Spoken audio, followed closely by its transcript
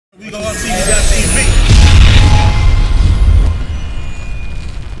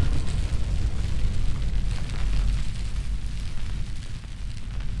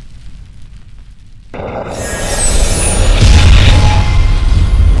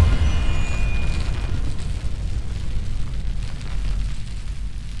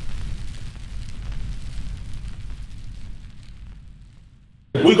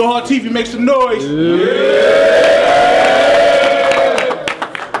WEGOHARDTV, make some noise.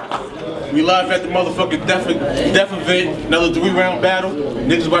 We live at the motherfucking death event. Another 3-round battle.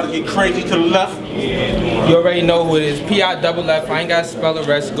 Niggas about to get crazy to the left. You already know who it is. P.I. double F. I ain't got to spell the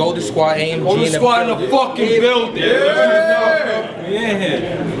rest. Golden Squad, AMG. Golden Squad in the fucking building. Yeah.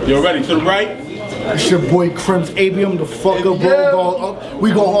 You ready? To the right. It's your boy Crimz, ABM the fuck up, bro.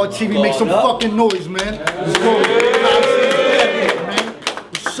 WEGOHARDTV, make some fucking noise, man. Let's go.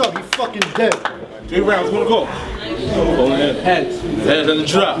 What's up? You fucking dead. 3 rounds. Wanna go? Heads. Heads on the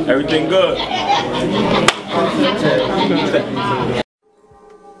drop. Everything good.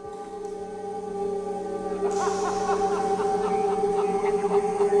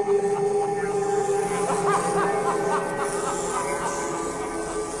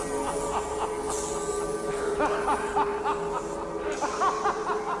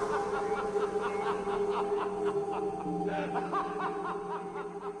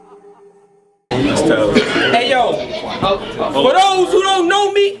 Hey yo, for those who don't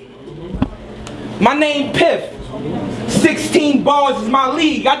know me, my name Piff. 16 bars is my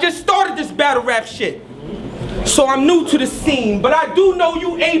league. I just started this battle rap shit, so I'm new to the scene, but I do know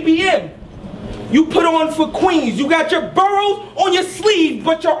you ABM. You put on for Queens. You got your boroughs on your sleeve,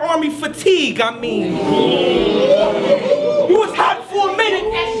 but your army fatigue, I mean. You was hot for a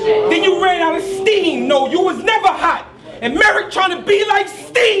minute, then you ran out of steam. No, you was never hot. And Merrick trying to be like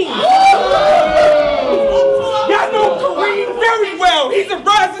Sting. Y'all know Kareem very well. He's a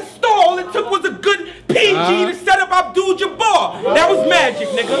rising star. All it took was a good PG to set up Abdul-Jabbar. That was magic,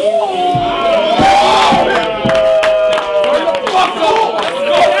 nigga.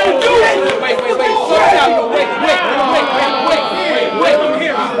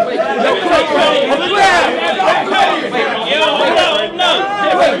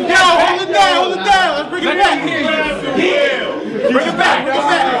 Bring it back.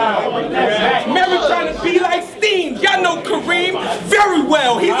 Mary trying to be like Steam. Y'all know Kareem very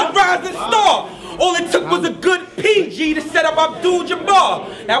well. He's a rising star. All it took was a good PG to set up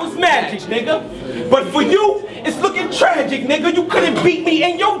Abdul-Jabbar. That was magic, nigga. But for you, it's looking tragic, nigga. You couldn't beat me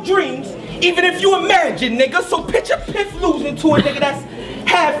in your dreams, even if you imagine, nigga. So picture Piff losing to a nigga that's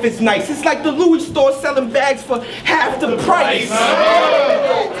half as nice. It's like the Louis store selling bags for half the price.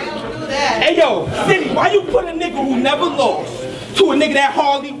 Hey yo, City, why you put a nigga who never lost to a nigga that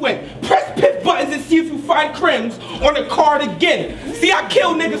hardly win? Press Piff buttons and see if you find Crimz on the card again. See, I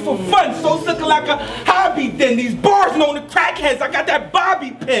kill niggas for fun, so it's looking like a hobby then. These bars known to crackheads, I got that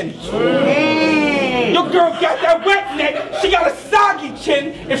bobby pin. Your girl got that wet neck, she got a soggy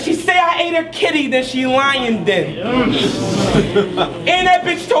chin. If she say I ate her kitty, then she lying then. And that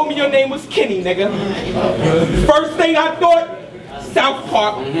bitch told me your name was Kenny, nigga. First thing I thought, South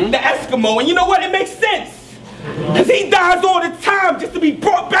Park, the Eskimo, and you know what? It makes sense. Cause he dies all the time just to be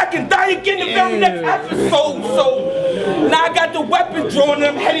brought back and die again the very next episode. So now I got the weapon drawn and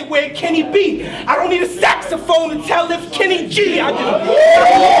I'm headed where Kenny be. I don't need a saxophone to tell if Kenny G. I just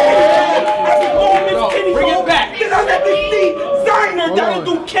Kenny bring it back. Then I let this designer that'll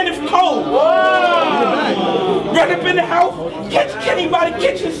do Kenneth Cole. Run up in the house, catch Kenny by the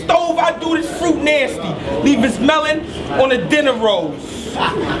kitchen stove. I do this fruit nasty, leave his melon on the dinner rolls.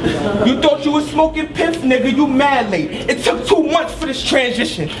 You thought you was smoking Piff, nigga, you mad late. It took 2 months for this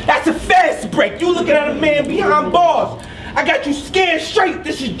transition. That's a fast break. You looking at a man behind bars. I got you scared straight.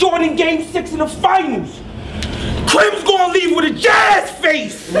 This is Jordan Game 6 in the finals. Crimz gonna leave with a jazz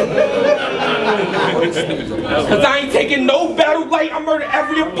face. Cause I ain't taking no battle light. I murder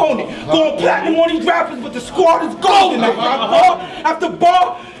every opponent. Going platinum on these rappers, but the squad is golden. I drop bar after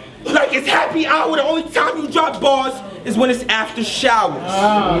bar. Like it's happy hour. The only time you drop bars is when it's after showers.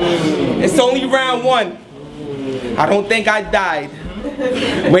 It's only round 1. I don't think I died.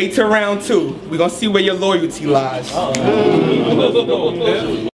 Wait till round 2. We're gonna see where your loyalty lies.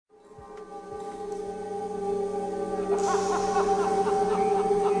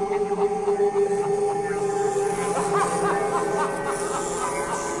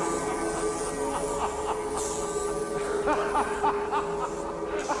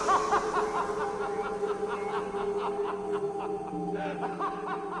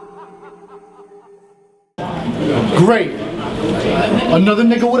 Great. Another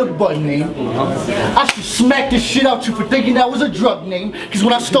nigga with a button name. I should smack this shit out you for thinking that was a drug name. Cause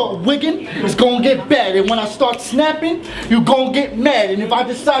when I start wigging, it's gonna get bad. And when I start snapping, you gonna get mad. And if I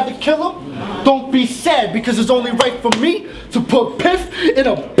decide to kill him, don't be sad. Because it's only right for me to put Piff in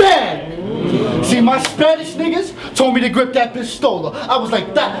a bag. See, my Spanish niggas told me to grip that pistola. I was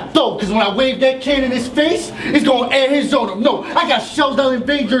like, that though, cause when I wave that can in his face, it's gonna air his zone. No, I got shells that'll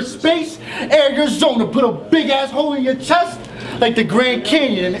invade your space, air your zone, put a big ass hole in your chest like the Grand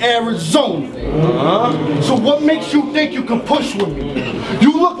Canyon in Arizona. So what makes you think you can push with me?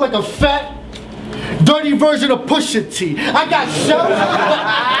 You look like a fat, dirty version of Pusha T. I got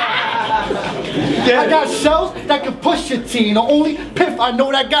shells that can push your T. And the only Piff I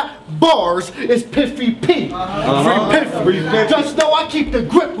know that got bars is Piffy P. Free Piff. Just know I keep the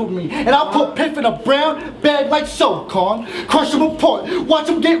grip with me. And I'll put Piff in a brown bag like SoCon. Crush him apart. Watch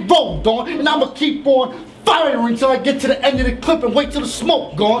him get rolled on. And I'ma keep on firing until I get to the end of the clip and wait till the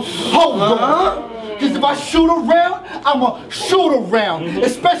smoke gone. Hold on. Cause if I shoot around, I'ma shoot around.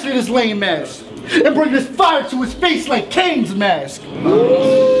 Especially this lame ass. And bring this fire to his face like Kane's mask.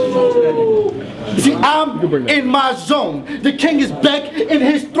 See, I'm in my zone. The king is back in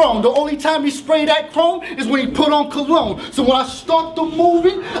his throne. The only time he spray that chrome is when he put on cologne. So when I start the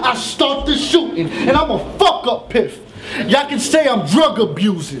moving, I start the shooting. And I'ma fuck up Piff. Y'all can say I'm drug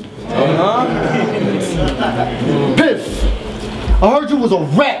abusing. Piff, I heard you was a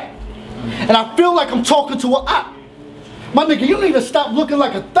rat. And I feel like I'm talking to an op. My nigga, you need to stop looking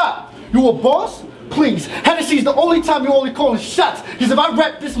like a thot. You a boss? Please. Hennessy's the only time you're only calling shots. Because if I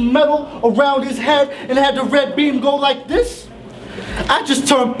wrap this metal around his head and had the red beam go like this, I just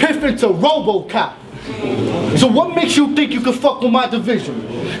turned Piff into RoboCop. So what makes you think you can fuck with my division?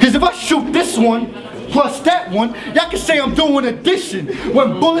 Because if I shoot this one, plus that one, y'all can say I'm doing addition.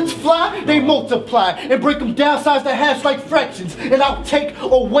 When bullets fly, they multiply and break them down size to halves like fractions. And I'll take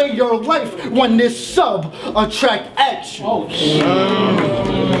away your life when this sub attract action.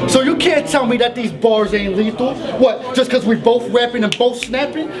 So you can't tell me that these bars ain't lethal. What, just cause we both rapping and both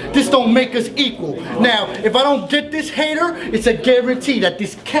snapping? This don't make us equal. Now, if I don't get this hater, it's a guarantee that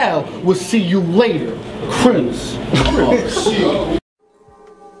this cow will see you later. Crimz.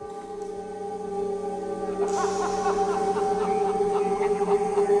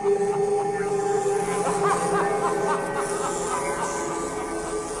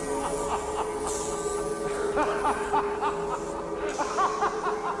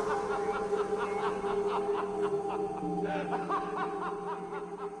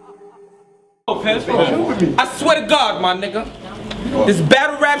 I swear to God, my nigga, this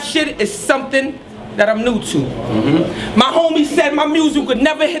battle rap shit is something that I'm new to. My homie said my music would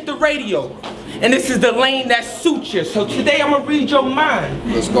never hit the radio. And this is the lane that suits you. So today I'm gonna read your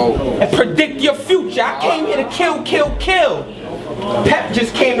mind. Let's go. And predict your future. I came here to kill, kill, kill. Pep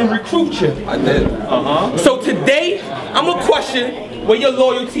just came to recruit you. I did. So today, I'm gonna question where your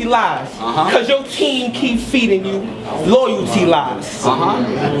loyalty lies. Cause your team keep feeding you loyalty lies.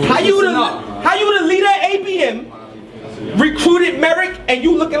 How you the leader of ABM, recruited Merrick, and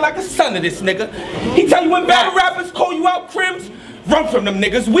you looking like a son of this nigga? He tell you when battle rappers call you out, Crimz, run from them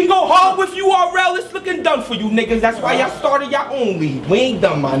niggas. We go hard with you, RL. It's looking done for you niggas. That's why y'all started your own league. We ain't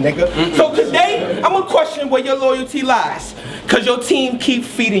done, my nigga. So today, I'm gonna question where your loyalty lies. Cause your team keep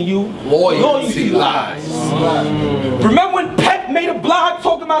feeding you loyalty lies. Remember when Pep made a blog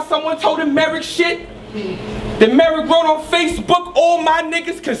talking about someone told him Merrick shit? Then Merrick wrote on Facebook, all my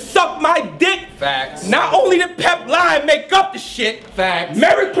niggas can suck my dick. Facts. Not only did Pep lie and make up the shit, Facts.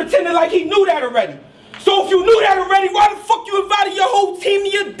 Merrick pretended like he knew that already. So if you knew that already, why the fuck you invited your whole team to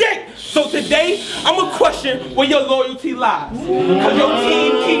your dick? So today, I'm gonna question where your loyalty lies. Cause your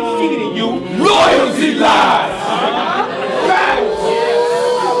team keep feeding you loyalty lies. Facts.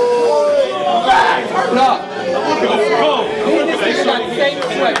 Facts. Turn up. Let's go.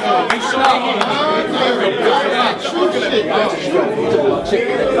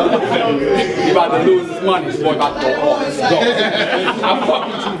 You about to lose his money, this boy about to go off. Let's go. I'm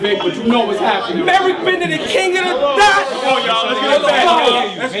fucking with you, Vic, but you know what's happening. Merrick been to the king of the dot. Come on, y'all. Let's get it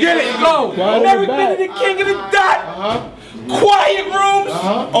back. Let's get it. Go. Merrick been to the king of the dot. Quiet rooms.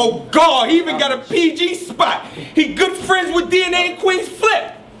 Oh God, he even got a PG spot. He good friends with D.E.A.T.H and Queen's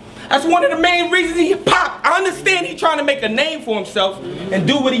Flip. That's one of the main reasons he popped. I understand he trying to make a name for himself and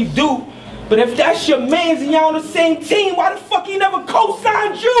do what he do. But if that's your mans and y'all on the same team, why the fuck he never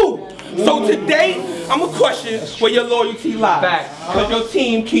co-signed you? So today, I'm gonna question where your loyalty lies. Cause your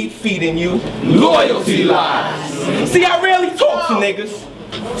team keep feeding you loyalty lies. See, I rarely talk to niggas.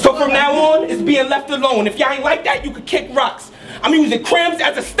 So from now on, it's being left alone. If y'all ain't like that, you can kick rocks. I'm using Crimz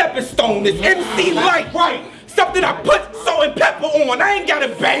as a stepping stone. This MC light, right? Something I put salt and pepper on. I ain't got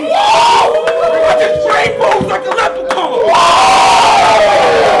it bang. Whoa! I just train moves like a leprechaun. Whoa!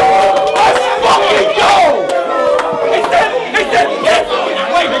 Let's fucking go! They said,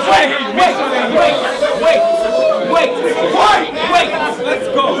 wait. Let's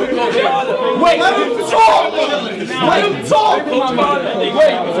go. Wait. Let him talk.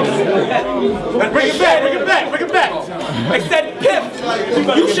 Wait. Bring it back. They said, Piff,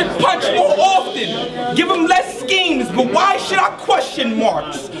 you should punch more often. Give him less scheme. jeans, but why should I question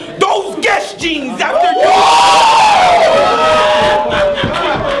marks? Those Guess jeans after you.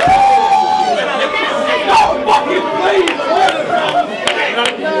 No fucking please.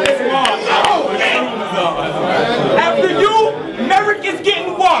 After you, Merrick is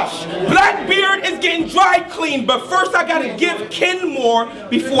getting washed. Blackbeard is getting dry cleaned. But first I gotta give Ken more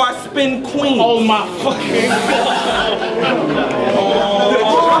before I spin Queen. Oh my fucking God.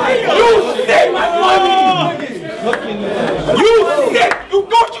 You sick, money! You sick! You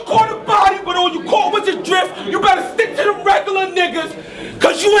thought you caught a body, but all you caught was a drift. You better stick to them regular niggas,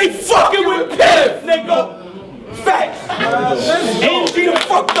 cause you ain't fucking with Piff, nigga. Facts. AMG the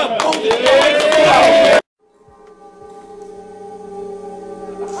fucked up.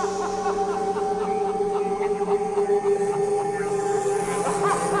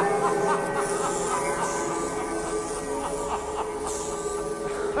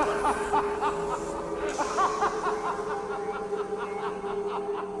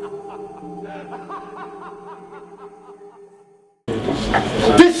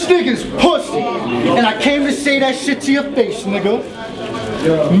 This nigga's pussy, and I came to say that shit to your face, nigga.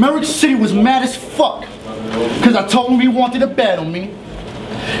 Merrick City was mad as fuck, cause I told him he wanted to battle me.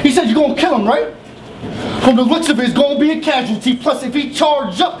 He said, you gonna kill him, right? From the looks of it, it's gonna be a casualty, plus if he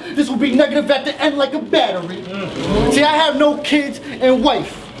charged up, this will be negative at the end like a battery. See, I have no kids and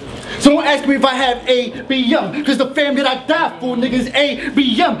wife. So don't ask me if I have A.B.M. Cause the fam that I die for, niggas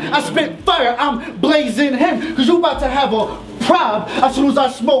A.B.M. I spit fire, I'm blazing him. Cause you about to have a prob as soon as I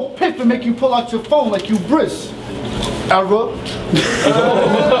smoke Piff and make you pull out your phone like you brisk. Error.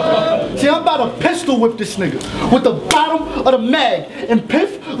 See, I'm about to pistol whip this nigga with the bottom of the mag. And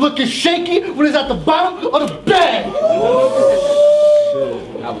Piff looking shaky when it's at the bottom of the bag.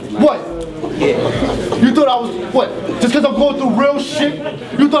 What? You thought I was, what? Just because I'm going through real shit,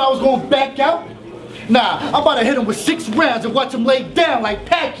 you thought I was going to back out? Nah, I'm about to hit him with 6 rounds and watch him lay down like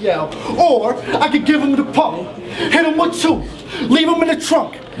Pacquiao. Or I could give him the pump, hit him with 2, leave him in the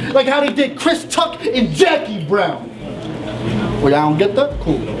trunk, like how they did Chris Tuck and Jackie Brown. Well, y'all don't get that?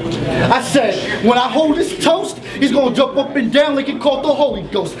 Cool. I said, when I hold this toast, he's gonna jump up and down like he caught the Holy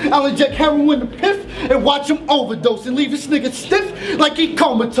Ghost. I'll inject heroin to Piff and watch him overdose and leave this nigga stiff like he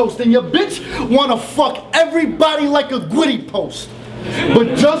comatose. And your bitch wanna fuck everybody like a Gwitty post.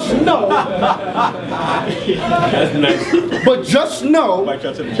 But just know,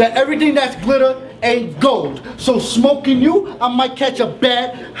 that everything that's glitter ain't gold. So smoking you, I might catch a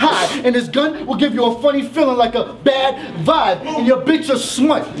bad high. And this gun will give you a funny feeling like a bad vibe. And your bitch a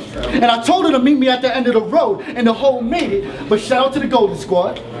smut. And I told her to meet me at the end of the road, and the whole made it. But shout out to the Golden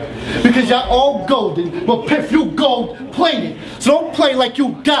Squad, because y'all all golden. But Piff, you gold plated. So don't play like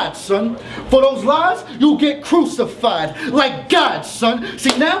you God, son. For those lies, you'll get crucified like God, son.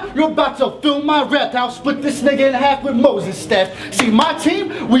 See, now you're about to fill my rap. I'll split this nigga in half with Moses staff. See, my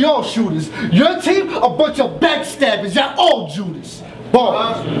team, we all shooters. Your team, a bunch of backstabbers. Y'all all Judas.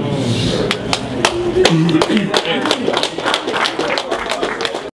 Bars.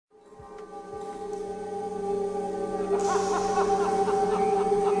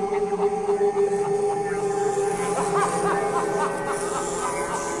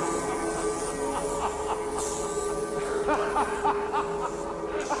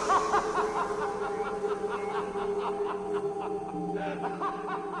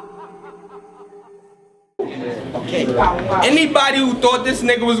 Okay. Anybody who thought this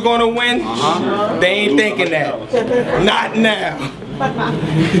nigga was gonna win, they ain't thinking that. Not now.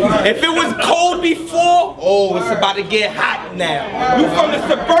 If it was cold before, oh, it's about to get hot now. You from the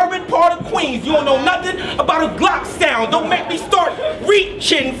suburban part of Queens, you don't know nothing about a Glock sound. Don't make me start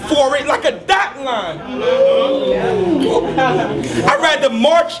reaching for it like a dot line. I'd rather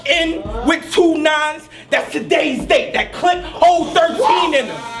march in with 2 9s. That's today's date. That clip hold 13 in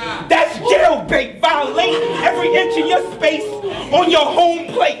them. That's jailbait. Violate every inch of your space on your home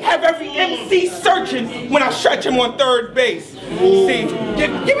plate. Have every MC searching when I stretch him on third base. See,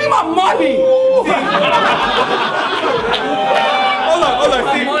 give me my money. Hold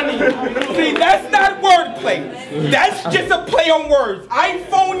on. See, that's not wordplay. That's just a play on words. I ain't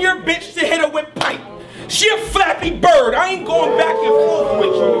phone your bitch to hit her with pipe. She a flappy bird. I ain't going back and forth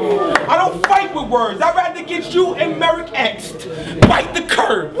with you. I don't fight with words. I'd rather get you and Merrick X'd. Bite the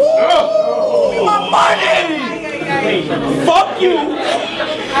curb. My money! Fuck you.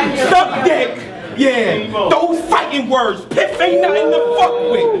 Suck dick. Yeah, those fighting words. Piff ain't nothing to fuck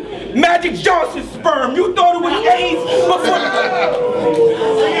with. Magic Johnson sperm. You thought it was AIDS before.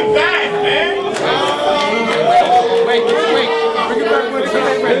 Bring it back, man. Wait. Bring it back when it's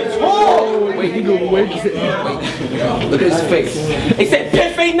ready. Wait. Look at his face. They said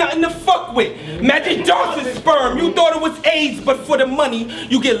Piff ain't nothing to fuck with. Magic Johnson's sperm. You thought it was AIDS, but for the money,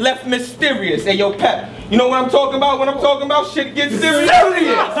 you get left mysterious. Hey, yo, Pep, you know what I'm talking about when I'm talking about shit gets serious?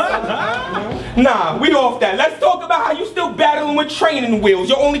 Nah, we off that. Let's talk about how you still battling with training wheels.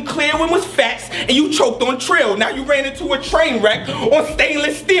 Your only clear one was facts, and you choked on trill. Now you ran into a train wreck on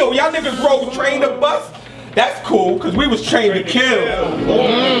stainless steel. Y'all niggas rode train to bus. That's cool, cause we was trained to kill.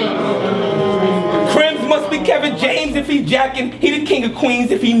 Crimz must be Kevin James if he jacking. He the king of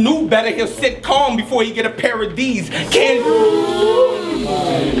queens. If he knew better, he'll sit calm before he get a pair of D's.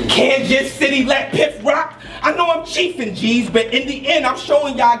 Can't just City let Piff rock. I know I'm chiefing G's, but in the end, I'm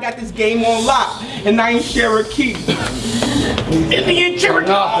showing y'all I got this game on lock, and I ain't Cherokee. Indian Cherokee.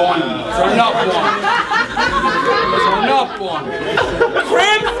 Turn up on him.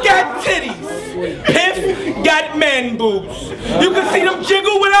 Crimz got titties. Piff got man boobs. You can see them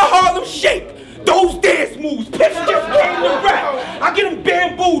jiggle with a Harlem shake. Those dance moves. Piff just came to rap. I get him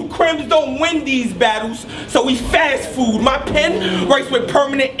bambooed. Crimz don't win these battles, so he's fast food. My pen writes with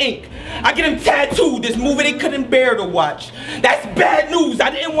permanent ink. I get him tattooed. This movie they couldn't bear to watch. That's bad news. I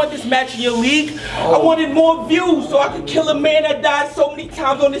didn't want this match in your league. I wanted more views so I could kill a man that died so many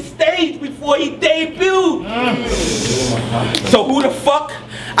times on the stage before he debuted. So who the fuck?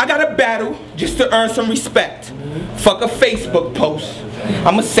 I got a battle just to earn some respect. Fuck a Facebook post.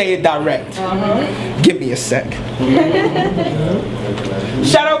 I'ma say it direct. Give me a sec.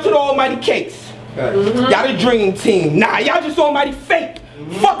 Shout out to the Almighty Cakes. Y'all the dream team. Nah, y'all just almighty fake.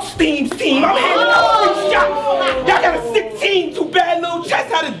 Fuck Steam's team. I'm handing out free shots. Y'all got a sick team. Too bad little Chess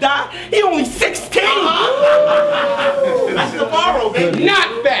had to die. He only 16. That's tomorrow, baby.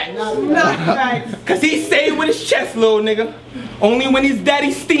 Not facts. Not facts. Cause he stayed with his chest, little nigga. Only when his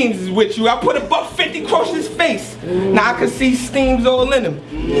daddy Steams is with you. I put a $150 across his face. Now I can see Steams all in him.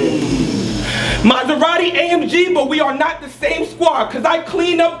 Maserati AMG, but we are not the same squad. Cause I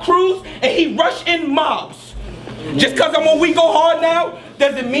clean up crews and he rush in mobs. Just cause I'm on We Go Hard now,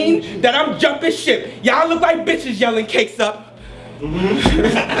 doesn't mean that I'm jumping ship. Y'all look like bitches yelling cakes up.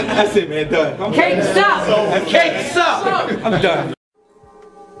 That's it, man, done. Cakes up! Cakes up! I'm done.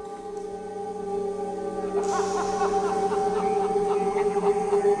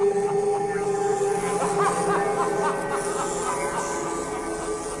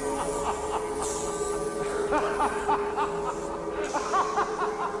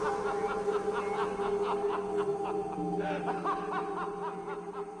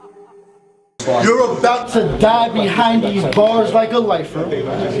 You're about to die behind these bars like a lifer.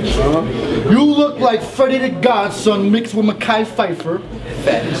 You look like Freddie the Godson mixed with Mekhi Phifer.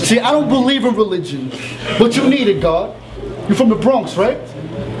 See, I don't believe in religion, but you need it, God. You're from the Bronx, right?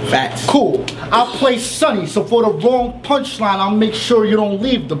 Facts. Cool. I'll play Sonny, so for the wrong punchline, I'll make sure you don't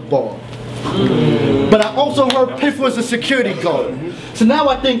leave the bar. But I also heard Piff was a security guard. So now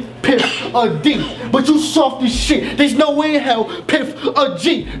I think Piff a D. But you soft as shit. There's no way in hell Piff a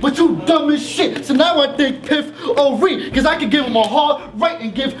G. But you dumb as shit. So now I think Piff a re. Cause I could give him a hard right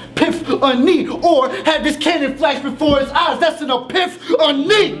and give Piff a knee. Or have this cannon flash before his eyes. That's in a Piff a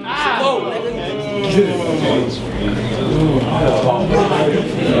knee.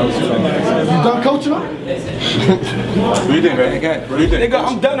 You done coaching him? What do you think, man? What do you think? Nigga,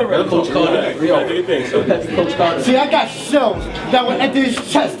 I'm done already. Coach Carter. What do you think? See, I got shells that will enter his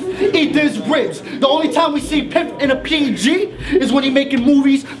chest, eat his ribs. The only time we see Piff in a PG is when he making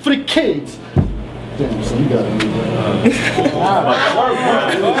movies for the kids. Damn, son, you got it.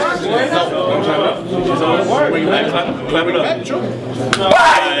 Clap it up.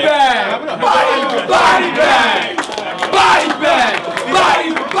 Body bag! Body bag!